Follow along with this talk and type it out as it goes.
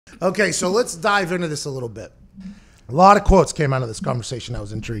Okay, so let's dive into this a little bit. A lot of quotes came out of this conversation I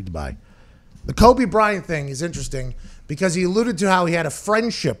was intrigued by. The Kobe Bryant thing is interesting because he alluded to how he had a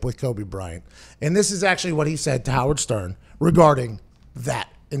friendship with Kobe Bryant. And this is actually what he said to Howard Stern regarding that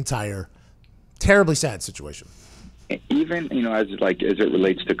entire terribly sad situation. Even, as it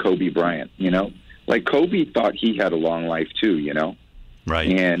relates to Kobe Bryant, like Kobe thought he had a long life too,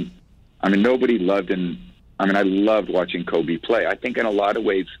 Right. And nobody loved him. I loved watching Kobe play. I think in a lot of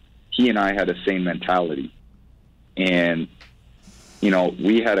ways, he and I had the same mentality. And,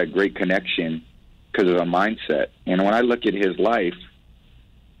 we had a great connection because of a mindset. And when I look at his life,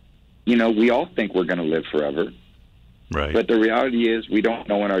 we all think we're going to live forever. Right. But the reality is we don't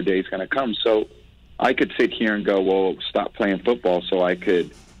know when our day is going to come. So I could sit here and go, well, stop playing football so I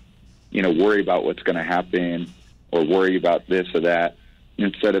could, worry about what's going to happen or worry about this or that,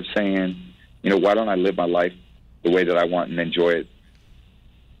 instead of saying, why don't I live my life the way that I want and enjoy it,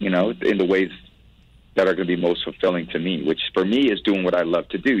 in the ways that are going to be most fulfilling to me, which for me is doing what I love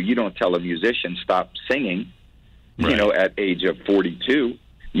to do. You don't tell a musician stop singing, right, at age of 42.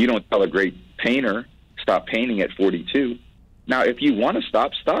 You don't tell a great painter stop painting at 42. Now, if you want to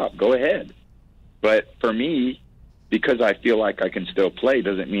stop, go ahead. But for me, because I feel like I can still play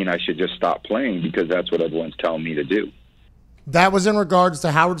doesn't mean I should just stop playing because that's what everyone's telling me to do. That was in regards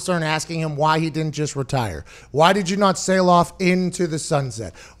to Howard Stern asking him why he didn't just retire. Why did you not sail off into the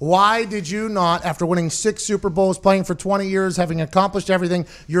sunset? Why did you not, after winning 6 Super Bowls, playing for 20 years, having accomplished everything,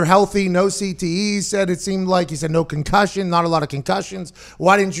 you're healthy, no CTE, said it seemed like, he said no concussion, not a lot of concussions.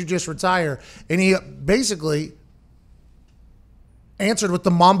 Why didn't you just retire? And he basically answered with the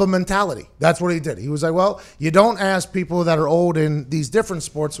Mamba mentality. That's what he did. He was like, well, you don't ask people that are old in these different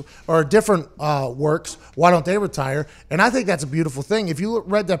sports or different works, why don't they retire? And I think that's a beautiful thing. If you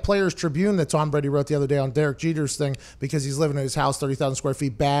read that Players Tribune that Tom Brady wrote the other day on Derek Jeter's thing, because he's living in his house, 30,000 square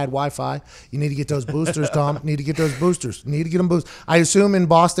feet, bad Wi-Fi. You need to get those boosters, Tom. Need to get those boosters. Need to get them boosted. I assume in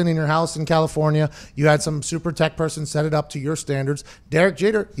Boston, in your house in California, you had some super tech person set it up to your standards. Derek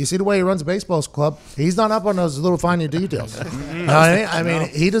Jeter, you see the way he runs a baseball club. He's not up on those little finer details. I mean,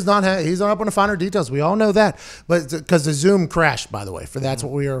 he does not have. He's not up on the finer details. We all know that, but because the Zoom crashed, by the way, for that's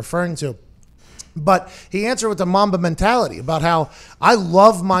what we are referring to. But he answered with the Mamba mentality about how I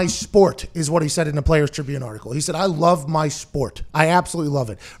love my sport is what he said in the Players Tribune article. He said, I love my sport. I absolutely love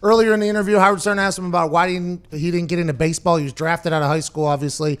it. Earlier in the interview, Howard Stern asked him about why he didn't get into baseball. He was drafted out of high school,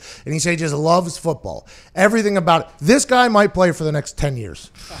 obviously, and he said he just loves football. Everything about it. This guy might play for the next 10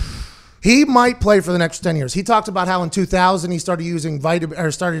 years. He might play for the next 10 years. He talked about how in 2000 he started using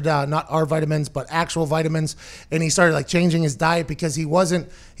not our vitamins, but actual vitamins, and he started like changing his diet because he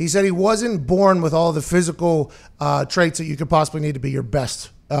said he wasn't born with all the physical traits that you could possibly need to be your best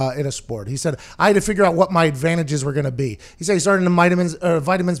in a sport. He said, I had to figure out what my advantages were going to be. He said he started in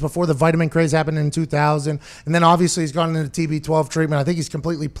vitamins before the vitamin craze happened in 2000. And then obviously he's gone into TB12 treatment. I think he's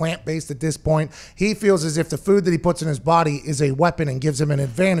completely plant-based at this point. He feels as if the food that he puts in his body is a weapon and gives him an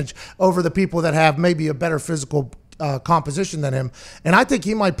advantage over the people that have maybe a better physical composition than him. And I think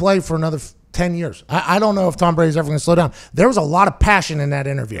he might play for another 10 years. I don't know if Tom Brady's ever going to slow down. There was a lot of passion in that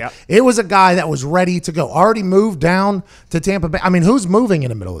interview. Yep. It was a guy that was ready to go. Already moved down to Tampa Bay. I mean, who's moving in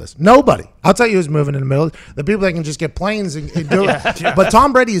the middle of this? Nobody. I'll tell you who's moving in the middle. The people that can just get planes and do it. Yeah. But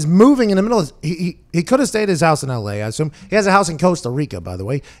Tom Brady is moving in the middle of this. He could have stayed at his house in L.A., I assume. He has a house in Costa Rica, by the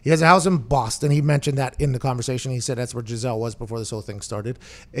way. He has a house in Boston. He mentioned that in the conversation. He said that's where Giselle was before this whole thing started.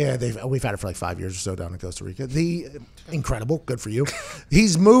 We've had it for like 5 years or so down in Costa Rica. Incredible. Good for you.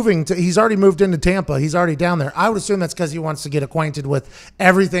 He's already moved into Tampa. He's already down there. I would assume that's because he wants to get acquainted with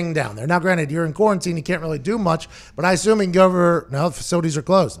everything down there. Now, granted, you're in quarantine. You can't really do much, but I assume he can go over. No, the facilities are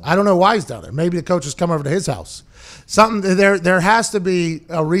closed. I don't know why he's down there. Maybe the coaches come over to his house. Something there has to be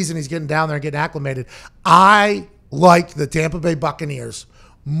a reason he's getting down there and getting acclimated. I like the Tampa Bay Buccaneers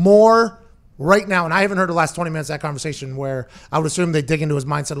more right now, and I haven't heard the last 20 minutes of that conversation where I would assume they dig into his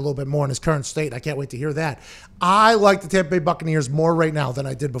mindset a little bit more in his current state. I can't wait to hear that. I like the Tampa Bay Buccaneers more right now than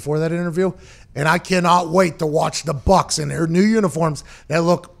I did before that interview, and I cannot wait to watch the Bucs in their new uniforms that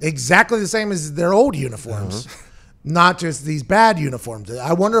look exactly the same as their old uniforms. Not just these bad uniforms.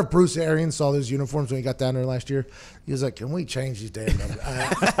 I wonder if Bruce Arians saw those uniforms when he got down there last year. He was like, can we change these damn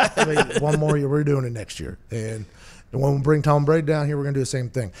numbers? One more year, we're doing it next year. And when we bring Tom Brady down here, we're going to do the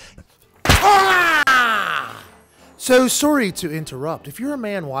same thing. So sorry to interrupt. If you're a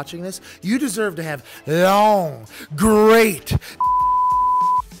man watching this, you deserve to have long, great.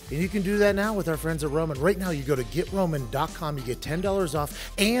 And you can do that now with our friends at Roman. Right now, you go to GetRoman.com. You get $10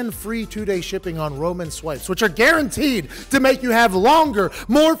 off and free 2-day shipping on Roman swipes, which are guaranteed to make you have longer,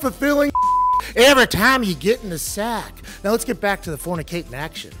 more fulfilling Every time you get in the sack. Now let's get back to the fornicating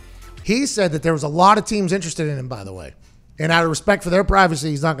action. He said that there was a lot of teams interested in him, by the way. And out of respect for their privacy,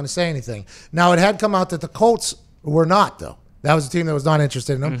 he's not going to say anything. Now, it had come out that the Colts were not, though. That was a team that was not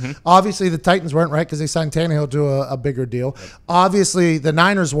interested in him. Mm-hmm. Obviously, the Titans weren't, right, because they signed Tannehill to a bigger deal. Right. Obviously, the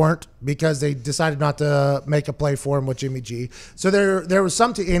Niners weren't because they decided not to make a play for him with Jimmy G. So there was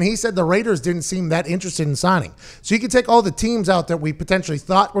some and he said the Raiders didn't seem that interested in signing. So you can take all the teams out that we potentially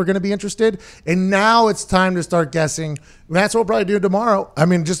thought were going to be interested, and now it's time to start guessing. That's what we'll probably do tomorrow. I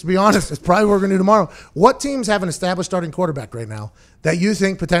mean, just to be honest, it's probably what we're going to do tomorrow. What teams have an established starting quarterback right now that you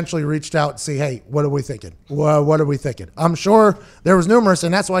think potentially reached out and see, hey, what are we thinking? What are we thinking? I'm sure there was numerous,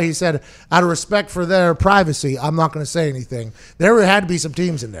 and that's why he said, out of respect for their privacy, I'm not going to say anything. There had to be some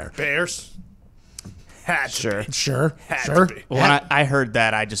teams in there. Bears. Sure. When I heard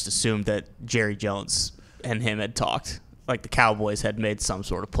that, I just assumed that Jerry Jones and him had talked. Like the Cowboys had made some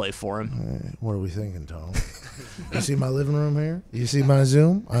sort of play for him. What are we thinking, Tom? You see my living room here? You see my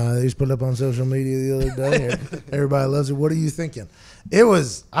Zoom? They just put it up on social media the other day. Everybody loves it. What are you thinking? That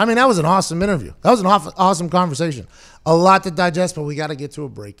was an awesome interview. That was an awesome conversation. A lot to digest, but we got to get to a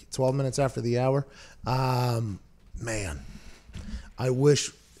break. 12 minutes after the hour. Man, I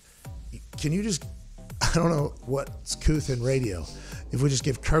wish. Can you just, I don't know what's couth in radio, if we just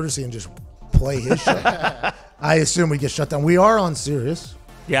give courtesy and just play his show. I assume we get shut down. We are on Sirius.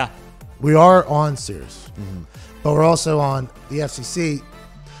 Yeah. We are on Sirius. Mm-hmm. But we're also on the FCC.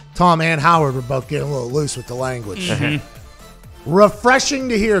 Tom and Howard were both getting a little loose with the language. Mm-hmm. Refreshing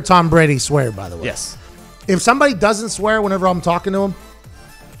to hear Tom Brady swear, by the way. Yes. If somebody doesn't swear whenever I'm talking to him,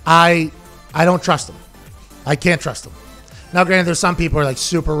 I don't trust them. I can't trust them. Now, granted, there's some people who are like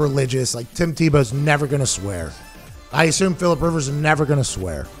super religious. Like Tim Tebow's never going to swear. I assume Phillip Rivers is never going to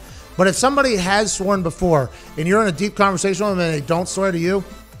swear. But if somebody has sworn before and you're in a deep conversation with them and they don't swear to you,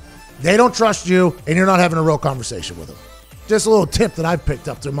 they don't trust you and you're not having a real conversation with them. Just a little tip that I've picked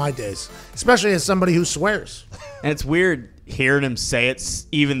up through my days, especially as somebody who swears. And it's weird hearing him say it,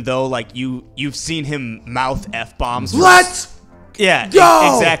 even though like you've seen him mouth F-bombs. Let's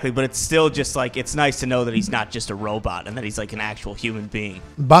go! Exactly. But it's still just like, it's nice to know that he's not just a robot and that he's like an actual human being.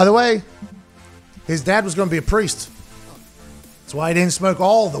 By the way, his dad was going to be a priest. That's why he didn't smoke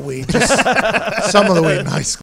all the weed, just some of the weed in high school.